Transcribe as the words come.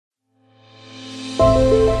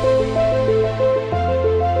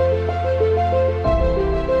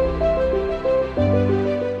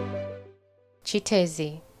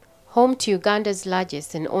Kiteezi, home to Uganda's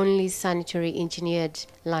largest and only sanitary engineered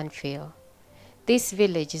landfill. This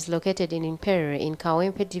village is located in Impero in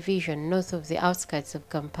Kawempe division north of the outskirts of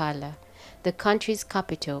Kampala, the country's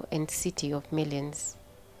capital and city of millions.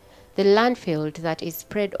 The landfill that is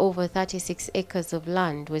spread over 36 acres of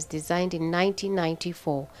land was designed in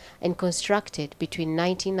 1994 and constructed between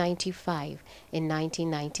 1995 and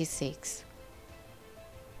 1996.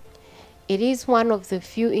 It is one of the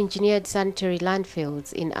few engineered sanitary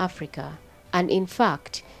landfills in Africa, and in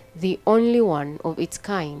fact, the only one of its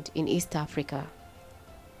kind in East Africa.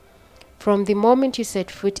 From the moment you set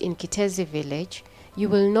foot in Kiteezi village, you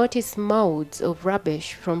will notice mounds of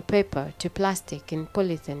rubbish from paper to plastic and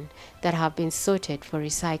polythene that have been sorted for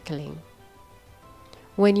recycling.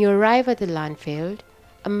 When you arrive at the landfill,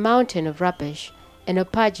 a mountain of rubbish and a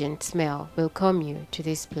pungent smell welcome you to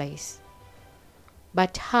this place.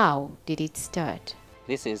 But how did it start?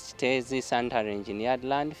 This is Kiteezi Sanitary Engineered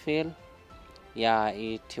Landfill. Yeah,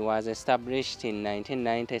 it was established in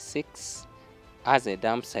 1996 as a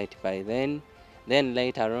dump site by then. Then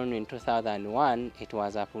later on in 2001, it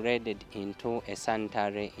was upgraded into a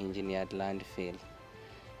sanitary engineered landfill.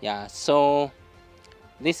 Yeah, so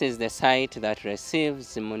this is the site that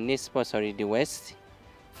receives municipal solid waste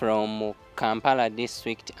from Kampala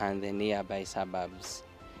district and the nearby suburbs.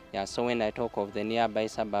 Yeah, so when I talk of the nearby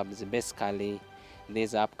suburbs, basically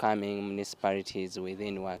these upcoming municipalities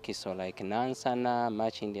within Wakiso like Nansana,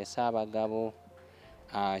 Machinde Sabagabo,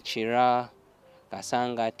 Chira,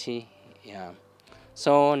 Kasangati. Yeah.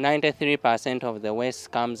 So 93% of the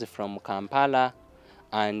waste comes from Kampala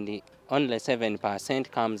and only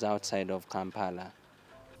 7% comes outside of Kampala.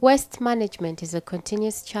 Waste management is a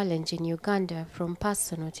continuous challenge in Uganda from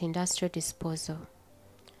personal to industrial disposal.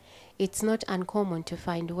 It's not uncommon to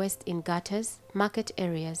find waste in gutters, market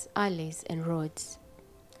areas, alleys, and roads.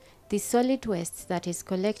 The solid waste that is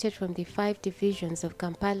collected from the 5 divisions of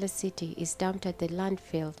Kampala city is dumped at the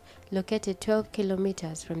landfill located 12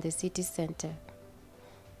 kilometers from the city center.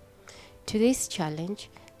 To this challenge,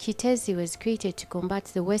 Kiteezi was created to combat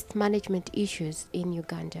the waste management issues in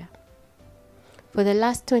Uganda. For the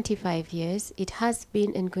last 25 years, it has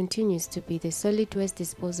been and continues to be the solid waste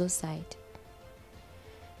disposal site.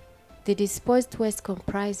 The disposed waste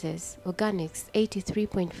comprises organics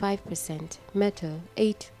 83.5%, metal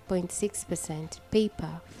 8.6%, paper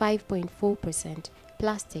 5.4%,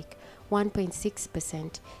 plastic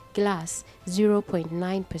 1.6%, glass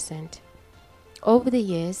 0.9%. Over the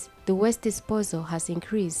years, the waste disposal has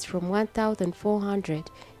increased from 1,400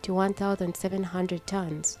 to 1,700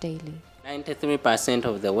 tons daily. 93%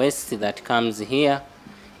 of the waste that comes here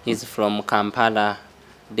is from Kampala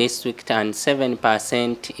district and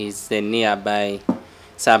 7% is the nearby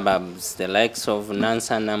suburbs, the likes of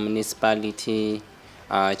Nansana municipality,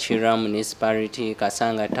 Chira municipality,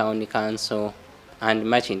 Kasanga town council, and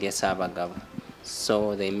Machinde Sabagabo.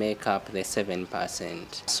 So they make up the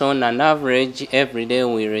 7%. So on an average, every day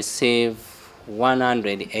we receive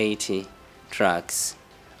 180 trucks.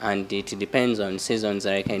 And it depends on seasons.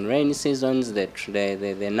 Like in rainy seasons,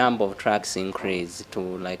 the number of trucks increase to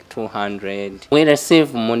like 200. We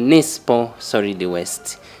receive municipal solid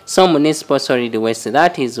waste. So municipal solid waste,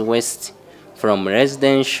 that is waste from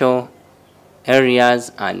residential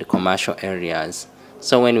areas and commercial areas.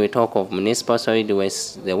 So when we talk of municipal solid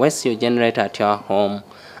waste, the waste you generate at your home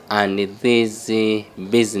and these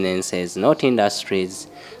businesses, not industries.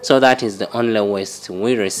 So that is the only waste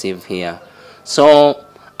we receive here. So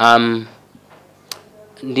the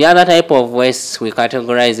other type of waste, we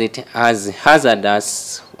categorize it as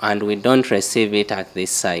hazardous and we don't receive it at this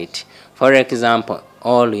site. For example,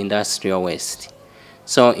 all industrial waste.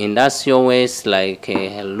 So industrial waste like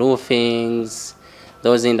roofings,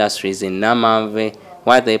 those industries in Namave,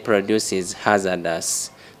 what they produce is hazardous.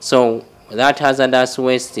 So that hazardous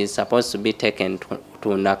waste is supposed to be taken to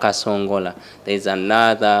Nakasongola. There's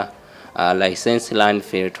another licensed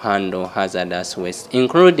landfill to handle hazardous waste,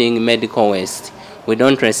 including medical waste. We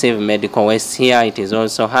don't receive medical waste here. It is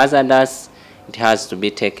also hazardous. It has to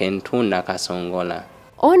be taken to Nakasongola.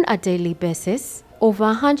 On a daily basis, over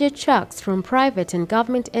 100 trucks from private and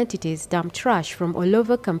government entities dump trash from all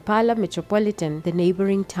over Kampala metropolitan, the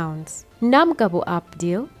neighboring towns. Namgabo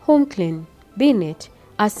Abdil, Home Clean, Binet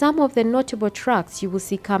are some of the notable trucks you will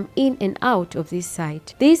see come in and out of this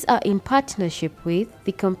site. These are in partnership with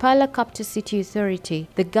the Kampala Capital City Authority,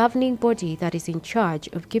 the governing body that is in charge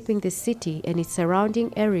of keeping the city and its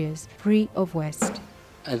surrounding areas free of waste.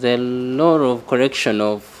 The law of collection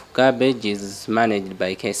of garbage is managed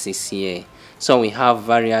by KCCA. So we have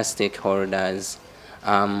various stakeholders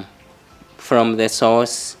from the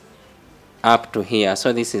source up to here.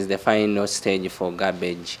 So this is the final stage for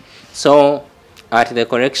garbage. So at the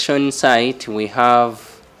collection site, we have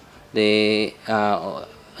the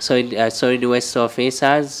solid waste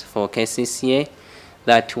officers for KCCA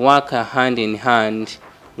that work hand in hand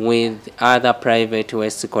with other private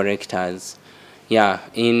waste collectors. Yeah,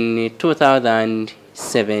 in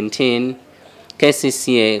 2017,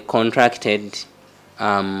 KCCA contracted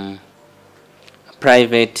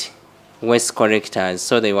private waste collectors,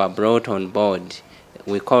 so they were brought on board.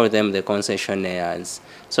 We call them the concessionaires.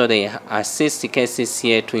 So they assist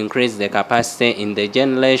KCCA to increase the capacity in the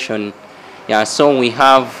generation. Yeah, so we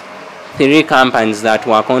have 3 companies that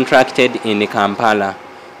were contracted in Kampala.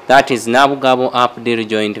 That is Nabugabo Updeal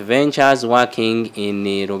Joint Ventures working in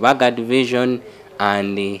the Rubaga Division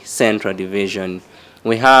and the Central Division.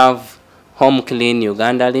 We have Home Clean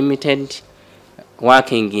Uganda Limited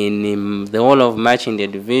working in the whole of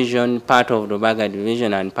Machinde Division, part of Rubaga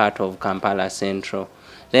Division and part of Kampala Central.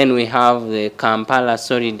 Then we have the Kampala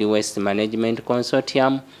Solid Waste Management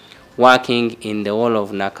Consortium working in the whole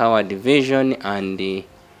of Nakawa Division and the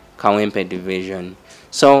Kawempe Division.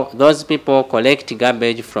 So those people collect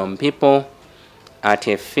garbage from people at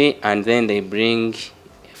a fee and then they bring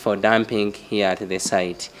for dumping here at the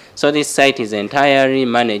site. So this site is entirely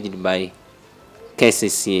managed by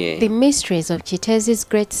KCCA. The mysteries of Kiteezi's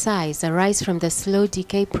great size arise from the slow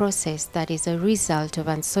decay process that is a result of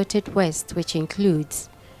unsorted waste, which includes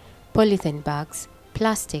polythene bags,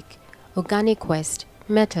 plastic, organic waste,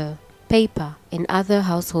 metal, paper, and other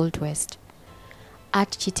household waste.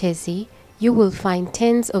 At Kiteezi, you will find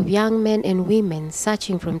tens of young men and women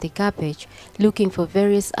searching from the garbage, looking for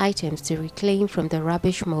various items to reclaim from the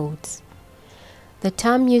rubbish moulds. The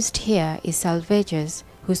term used here is salvagers,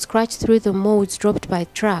 who scratch through the molds dropped by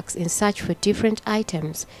trucks in search for different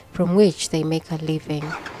items from which they make a living.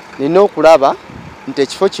 Nina okulaba nti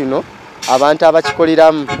ekifo kino abantu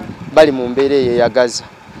abakikoleramu bali mu mbeera eyeyagaza.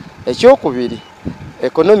 Ekyokubiri,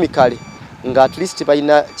 economically nga at least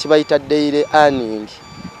balina kibayita daily earning,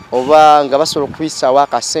 oba nga basobola okuyisaawo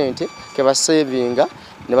akasente ke basevinga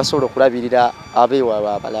ne basobola okulabirira abeewaabwe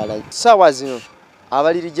abalala. Ssaawa zino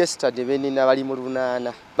abali registered benina bali mu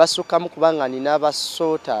 8 basukkamu kubanga nina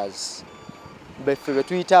abasorters beffe be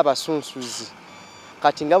tuyita abasunsuzi.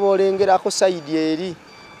 Kati nga boolengerako sayidi eri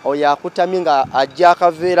oyo akutamye nga ajja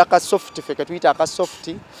akaveera ka soft fe ke tuyita aka soft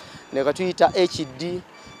ne ke tuyita HD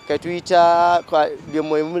ke tuyita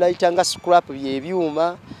byemwe mulayita nga scrap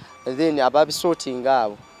by'ebyuma, then ababisortinga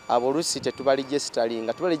abo oluusi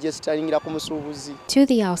tetubaregisteringa, tubaregisteringira ku musuubuzi. To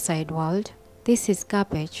the outside world, this is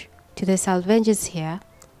garbage. To the salvagers here,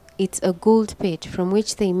 it's a gold pit from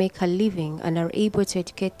which they make a living and are able to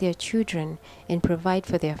educate their children and provide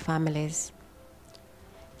for their families.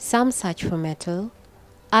 Some search for metal,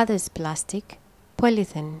 others plastic,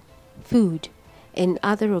 polythene, food, and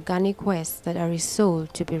other organic wastes that are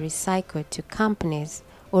resold to be recycled to companies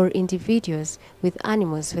or individuals with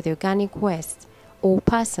animals for the organic waste or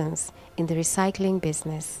persons in the recycling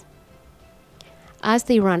business. As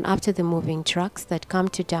they run after the moving trucks that come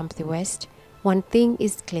to dump the waste, one thing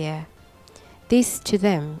is clear. This to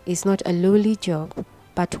them is not a lowly job,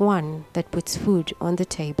 but one that puts food on the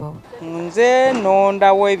table. Nze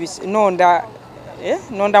nonda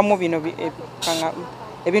mu bino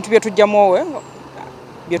ebintu bye tujjamu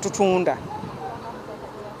bye tutunda.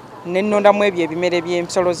 Ne nondamu ebyo ebimere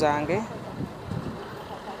by'ensolo zange.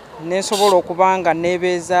 Ne nsobola okuba nga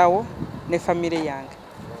neebeezaawo ne famire yange.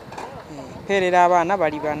 Perera abaana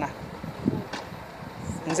bali bana.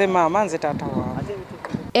 Nze maama, nze taata waabwe.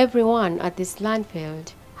 Everyone at this landfill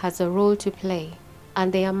has a role to play,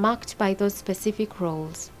 and they are marked by those specific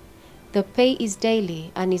roles. The pay is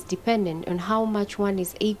daily and is dependent on how much one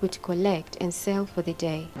is able to collect and sell for the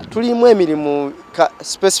day. Tulimu emirimu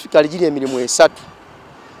specifically giri emirimu 3.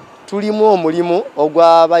 Tulimu omulimu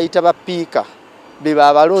ogw'abayita bapiika, beba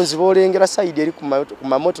abalonzi boolengera sayidi eri ku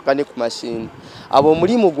mamotoka ne ku mashini. Abo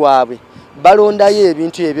omulimu gwabwe balondayo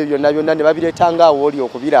ebintu ebyo byonna byonna ne babireetanga awo oli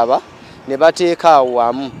okubiraba ne bateeka awo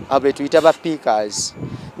wamu, abo tuyita bapiikers.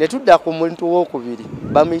 Ne tudda ku muntu owokubiri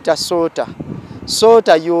bamuyita soota.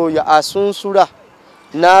 Soota yoyo asunsula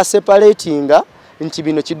n'aseparatinga nti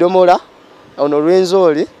bino kidomola, ono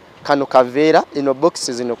lwenzoli, kano kaveera, eno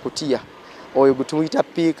boxes eno kutiya. Oyo gutuyita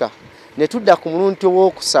piika. Ne tudda ku muntu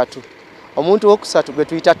owokusatu. Omuntu owokusatu gwe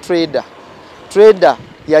tuyita trader. Trader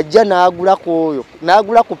yajja n'agula ku oyo,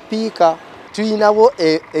 n'agula ku piika. Tuyinawo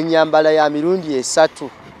ennyambala ya mirundi 3.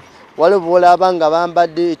 Waliwo boolaba nga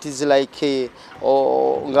bambadde, it is like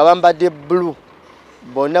nga bambadde blue.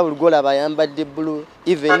 Bonna buli golaba yambadde blue,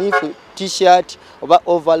 even if t-shirt oba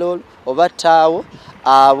overall oba taawo,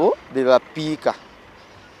 abo be bapiika.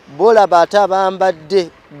 bolaba ate abambadde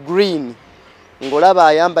green ng'olaba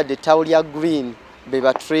ayambadde tawuli ya green be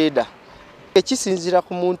batrader. Ekisinziira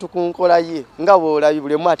ku muntu ku nkola ye nga bw'olabye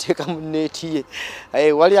buli omu ateeka mu neeti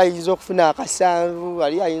ye. Wali ayinza okufuna akasanvu,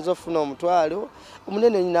 wali ayinza okufuna omutwalo,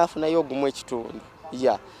 omunene nyina afunayo ogumu ekitundu.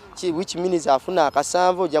 Which means afuna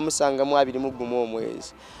akasanvu ojja musangamu 21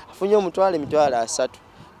 omwezi. Afunye omutwalo emitwalo 3,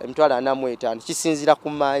 emitwalo 45. Kisinziira ku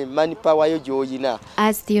manpower yo gy'olina.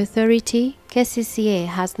 As the authority, KCCA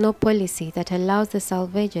has no policy that allows the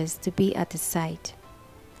salvagers to be at the site.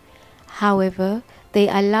 However, they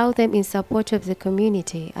allow them in support of the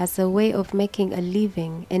community as a way of making a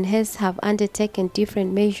living, and hence have undertaken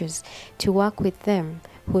different measures to work with them,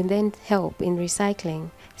 who then help in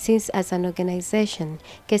recycling, since as an organization,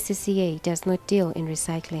 KCCA does not deal in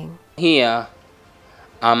recycling. Here,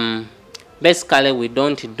 basically we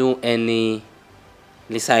don't do any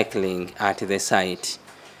recycling at the site.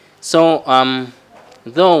 So,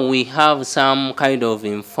 though we have some kind of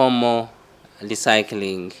informal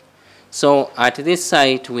recycling, so at this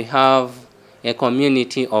site we have a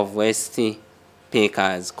community of waste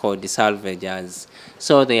pickers called salvagers.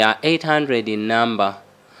 So they are 800 in number.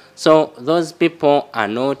 So those people are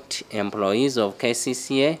not employees of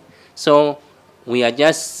KCCA. So we are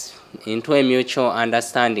just into a mutual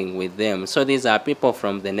understanding with them. So these are people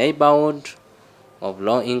from the neighborhood of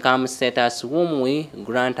low income status whom we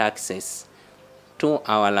grant access to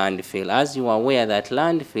our landfill. As you are aware that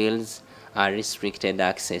landfills are restricted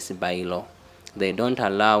access by law. They don't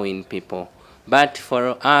allow in people. But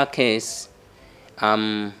for our case,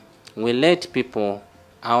 we let people,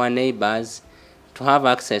 our neighbors, to have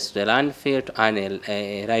access to the landfill to earn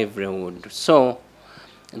a livelihood. So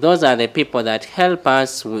those are the people that help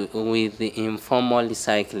us with the informal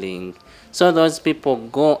recycling. So those people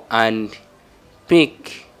go and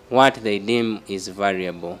pick what they deem is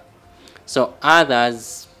valuable. So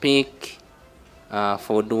others pick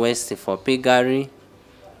food waste for piggery,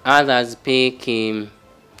 others pick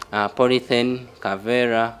polythene,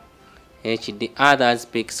 Cavera, HD, others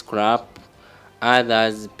pick scrap,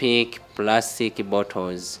 others pick plastic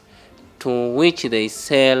bottles, to which they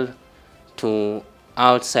sell to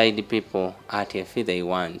outside people at a fee they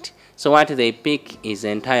want. So what they pick is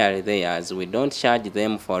entirely theirs. We don't charge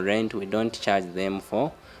them for rent, we don't charge them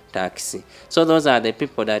for taxi. So those are the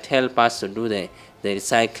people that help us to do the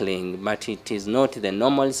recycling, but it is not the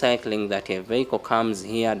normal recycling that a vehicle comes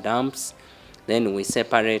here, dumps, then we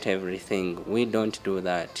separate everything. We don't do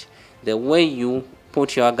that. The way you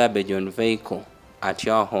put your garbage on vehicle at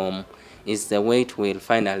your home is the way it will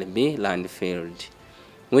finally be landfilled,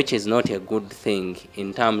 which is not a good thing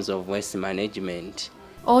in terms of waste management.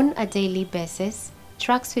 On a daily basis,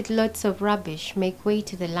 trucks with loads of rubbish make way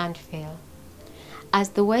to the landfill. As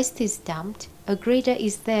the waste is dumped, a grader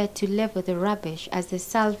is there to level the rubbish as the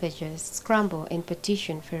salvagers scramble and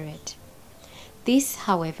petition for it. This,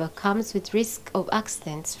 however, comes with risk of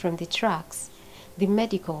accidents from the trucks, the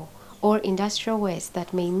medical or industrial waste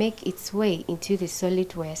that may make its way into the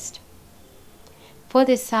solid waste. For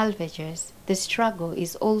the salvagers, the struggle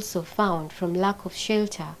is also found from lack of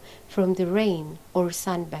shelter from the rain or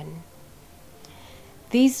sunburn.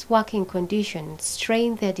 These working conditions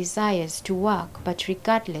strain their desires to work, but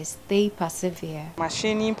regardless, they persevere.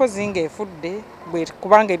 Machine mpozi ng'efudde bwe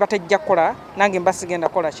kubanga batajja kukola nange mba sigenda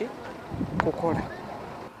kola ki kukola.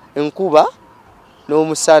 Enkuba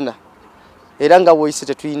n'omusana era nga bw'oyise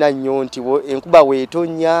tetulina nnyo nti enkuba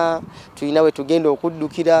weetonya tulina we tugenda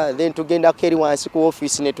okuddukira, then tugenda eri wansi ku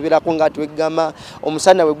office ne tubeerako nga tweggama.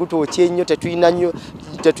 Omusana we gutookye nnyo tetulina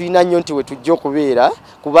nnyo nti we tujja okubeera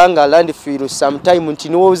kubanga landfill sometime nti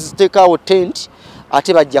n'oziteekawo tent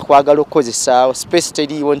ate bajja kwagala okukozesa space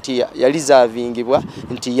teriiwo nti ya reservingibwa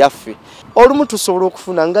nti yaffe. Olumu tusobola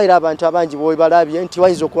okufuna nga era abantu abangi bwe balabye nti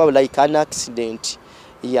wayinza okuba like an accident.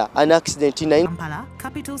 Yeah, an accident in Kampala,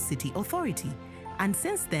 capital city authority. And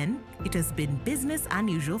since then, it has been business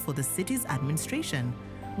unusual for the city's administration,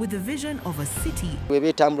 with the vision of a city.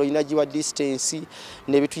 Webetambula inajiwa distance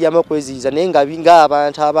nebituyama kweziza naye nga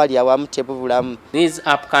abantu abali awamu tebubulamu. These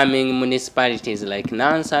upcoming municipalities like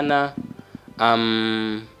Nansana,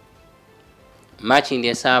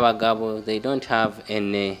 Machinde Sabagabo, they don't have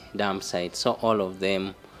any dump site, so all of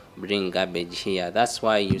them bring garbage here. That's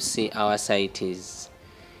why you see our site is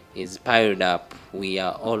piled up.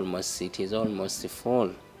 It is almost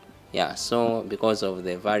full. Yeah, so because of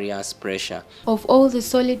the various pressure. Of all the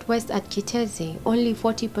solid waste at Kiteezi, only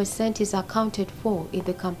 40% is accounted for in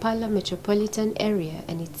the Kampala metropolitan area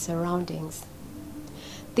and its surroundings.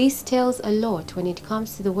 This tells a lot when it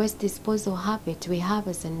comes to the waste disposal habit we have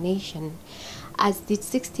as a nation, as the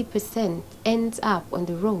 60% ends up on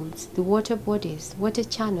the roads, the water bodies, water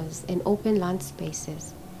channels, and open land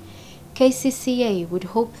spaces. KCCA would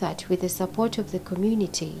hope that with the support of the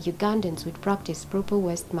community, Ugandans would practice proper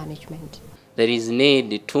waste management. There is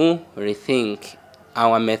need to rethink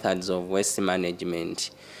our methods of waste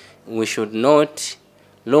management. We should not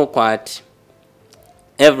look at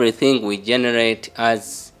everything we generate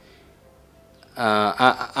as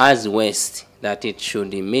waste, that it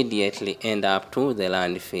should immediately end up to the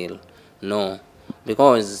landfill. No,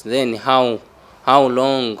 because then how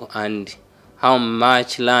long and how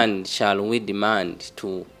much land shall we demand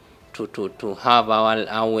to have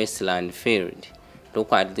our wasteland filled?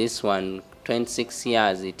 Look at this one, 26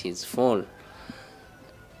 years it is full.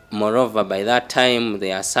 Moreover, by that time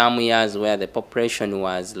there are some years where the population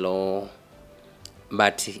was low.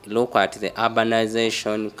 But look at the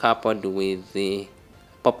urbanization coupled with the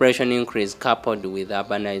population increase coupled with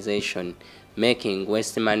urbanization, making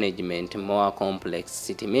waste management more complex.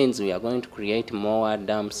 It means we are going to create more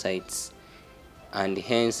dump sites and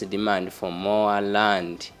hence demand for more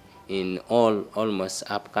land in almost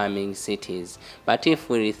upcoming cities. But if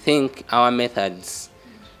we rethink our methods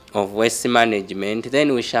of waste management,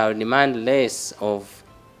 then we shall demand less of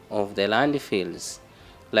the landfills.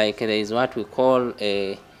 Like there is what we call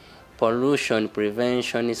a pollution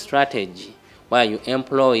prevention strategy, where you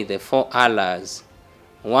employ the 4 R's.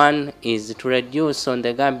 One is to reduce on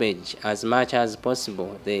the garbage as much as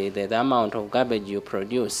possible, the amount of garbage you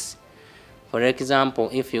produce. For example,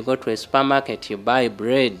 if you go to a supermarket, you buy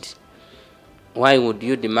bread, why would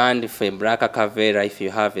you demand for a black cavera if you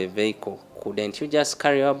have a vehicle? Couldn't you just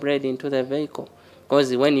carry your bread into the vehicle?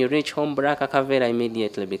 Because when you reach home, black cavera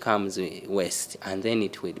immediately becomes waste, and then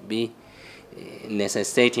it will be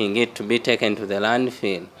necessitating it to be taken to the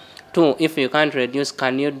landfill. 2, if you can't reduce,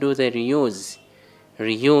 can you do the reuse?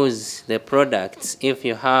 Reuse the products. If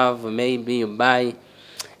you have, maybe you buy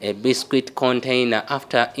a biscuit container,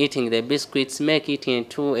 after eating the biscuits, make it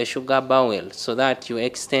into a sugar barrel so that you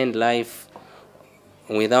extend life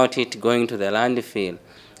without it going to the landfill.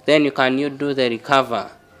 Then you do the recover.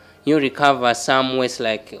 You recover some waste,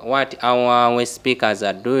 like what our waste speakers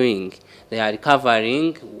are doing. They are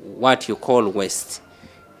recovering what you call waste.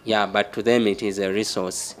 Yeah, but to them it is a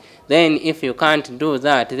resource. Then if you can't do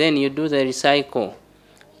that, then you do the recycle.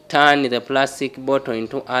 Turn the plastic bottle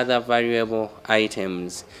into other valuable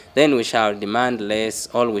items. Then we shall demand less,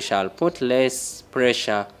 or we shall put less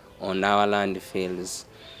pressure on our landfills.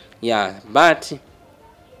 Yeah, but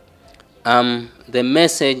the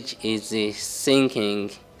message is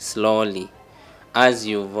sinking slowly. As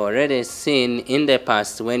you've already seen in the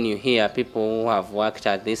past, when you hear people who have worked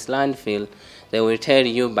at this landfill, they will tell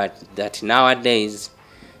you that nowadays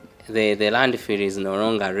the landfill is no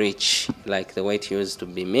longer rich like the way it used to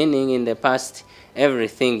be. Meaning in the past,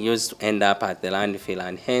 everything used to end up at the landfill,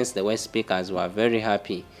 and hence the waste pickers were very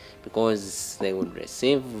happy because they would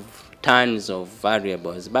receive tons of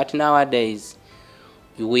variables. But nowadays,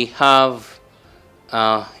 we have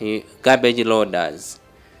garbage loaders.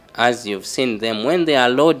 As you've seen them, when they are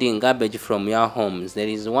loading garbage from your homes, there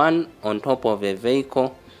is one on top of a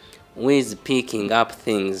vehicle who is picking up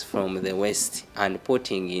things from the waste and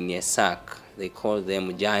putting in a sack. They call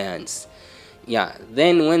them giants. Yeah,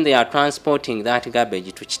 then when they are transporting that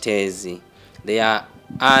garbage to Kiteezi, there are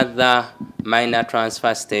other minor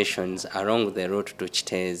transfer stations along the route to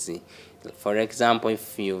Kiteezi. For example,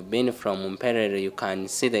 if you've been from Mperere, you can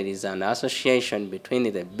see there is an association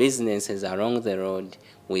between the businesses along the road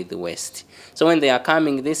with the waste. So when they are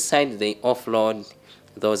coming this side, they offload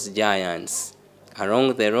those giants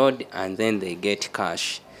along the road, and then they get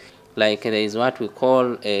cash. Like there is what we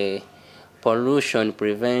call a pollution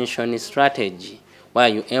prevention strategy, where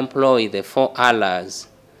you employ the 4 R's.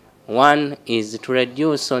 One is to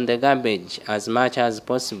reduce on the garbage as much as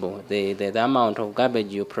possible, the amount of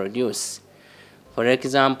garbage you produce. For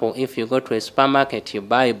example, if you go to a supermarket, you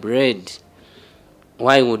buy bread,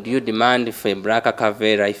 why would you demand for a black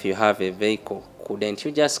cavera if you have a vehicle? Couldn't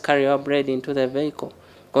you just carry your bread into the vehicle?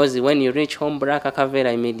 Because when you reach home, black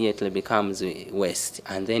cavera immediately becomes waste,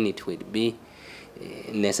 and then it will be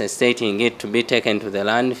necessitating it to be taken to the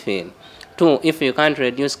landfill. 2, if you can't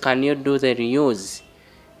reduce, can you do the reuse?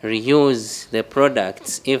 Reuse the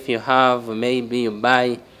products. If you have, maybe you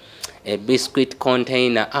buy a biscuit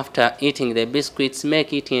container, after eating the biscuits,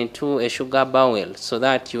 make it into a sugar barrel so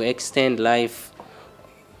that you extend life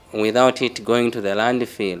without it going to the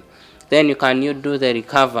landfill. Then you do the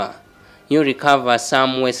recover. you recover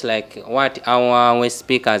some waste like what our waste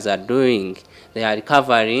pickers are doing. They are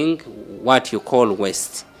recovering what you call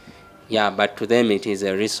waste. Yeah, but to them it is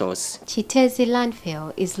a resource. Kiteezi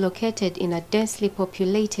Landfill is located in a densely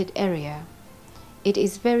populated area. It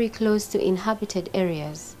is very close to inhabited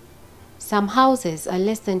areas. Some houses are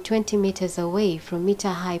less than 20 meters away from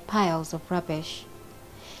meter-high piles of rubbish.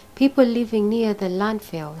 People living near the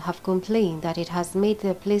landfill have complained that it has made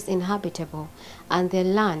their place inhabitable and their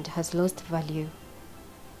land has lost value.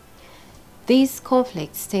 These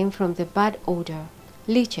conflicts stem from the bad odor,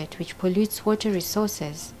 leachate which pollutes water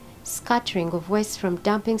resources, scattering of waste from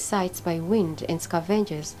dumping sites by wind and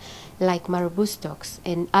scavengers like marabou stalks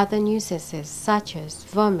and other nuisances such as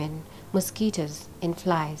vermin, mosquitoes and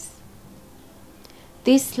flies.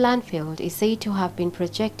 This landfill is said to have been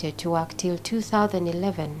projected to work till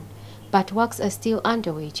 2011, but works are still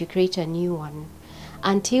underway to create a new one.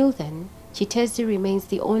 Until then, Kiteezi remains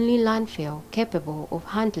the only landfill capable of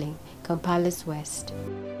handling Kampala's waste.